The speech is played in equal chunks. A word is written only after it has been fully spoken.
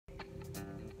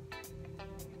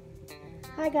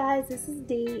Hi guys, this is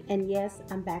Dee, and yes,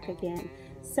 I'm back again.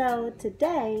 So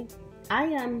today I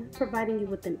am providing you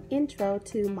with an intro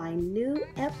to my new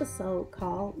episode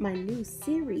called my new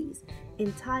series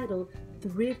entitled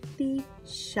Thrifty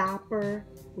Shopper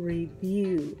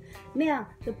Review. Now,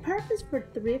 the purpose for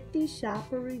Thrifty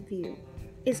Shopper Review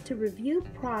is to review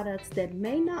products that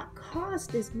may not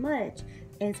cost as much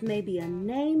as maybe a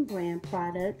name brand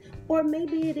product, or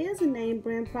maybe it is a name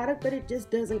brand product but it just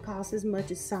doesn't cost as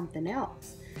much as something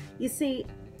else. You see,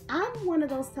 I'm one of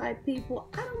those type people.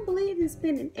 I don't believe in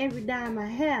spending every dime I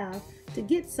have to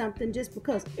get something just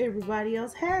because everybody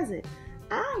else has it.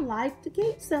 I like to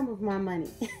keep some of my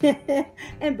money.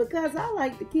 And because I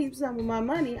like to keep some of my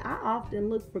money, I often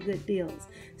look for good deals.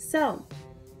 So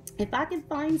if I can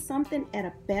find something at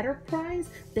a better price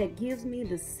that gives me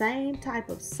the same type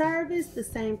of service, the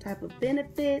same type of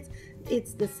benefits,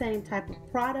 it's the same type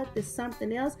of product as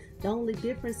something else, the only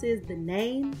difference is the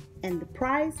name and the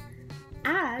price,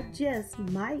 I just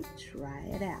might try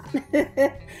it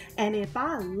out. And if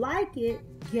I like it,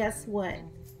 guess what?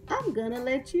 I'm gonna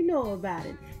let you know about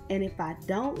it. And if I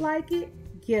don't like it,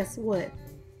 guess what?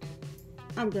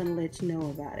 I'm gonna let you know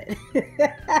about it.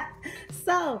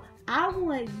 So I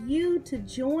want you to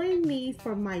join me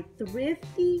for my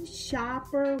Thrifty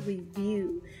Shopper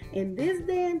Review. In this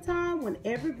day and time when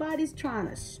everybody's trying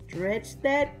to stretch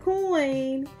that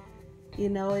coin, you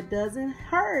know, it doesn't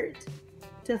hurt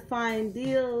to find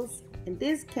deals and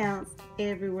discounts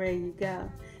everywhere you go.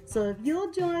 So if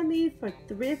you'll join me for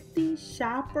Thrifty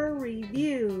Shopper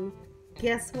Review,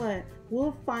 guess what?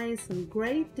 We'll find some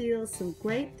great deals, some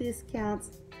great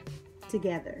discounts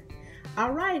together.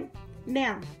 All right,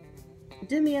 now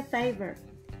do me a favor.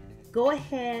 Go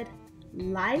ahead,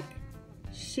 like,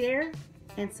 share,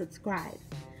 and subscribe.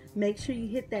 Make sure you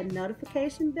hit that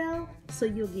notification bell so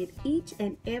you'll get each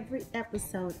and every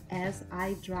episode as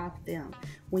I drop them.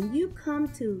 When you come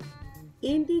to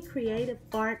Indie Creative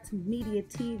Arts Media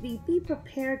TV, be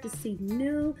prepared to see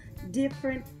new,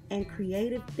 different, and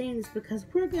creative things because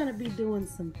we're going to be doing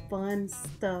some fun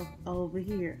stuff over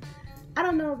here. I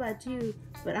don't know about you,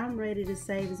 but I'm ready to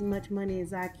save as much money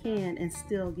as I can and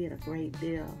still get a great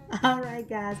deal. All right,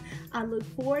 guys, I look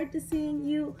forward to seeing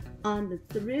you on the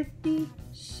Thrifty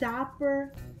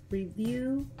Shopper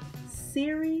Review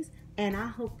series, and I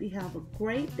hope you have a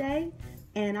great day.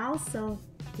 And also,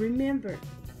 remember,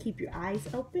 keep your eyes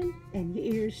open and your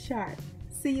ears sharp.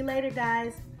 See you later,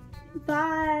 guys.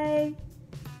 Bye.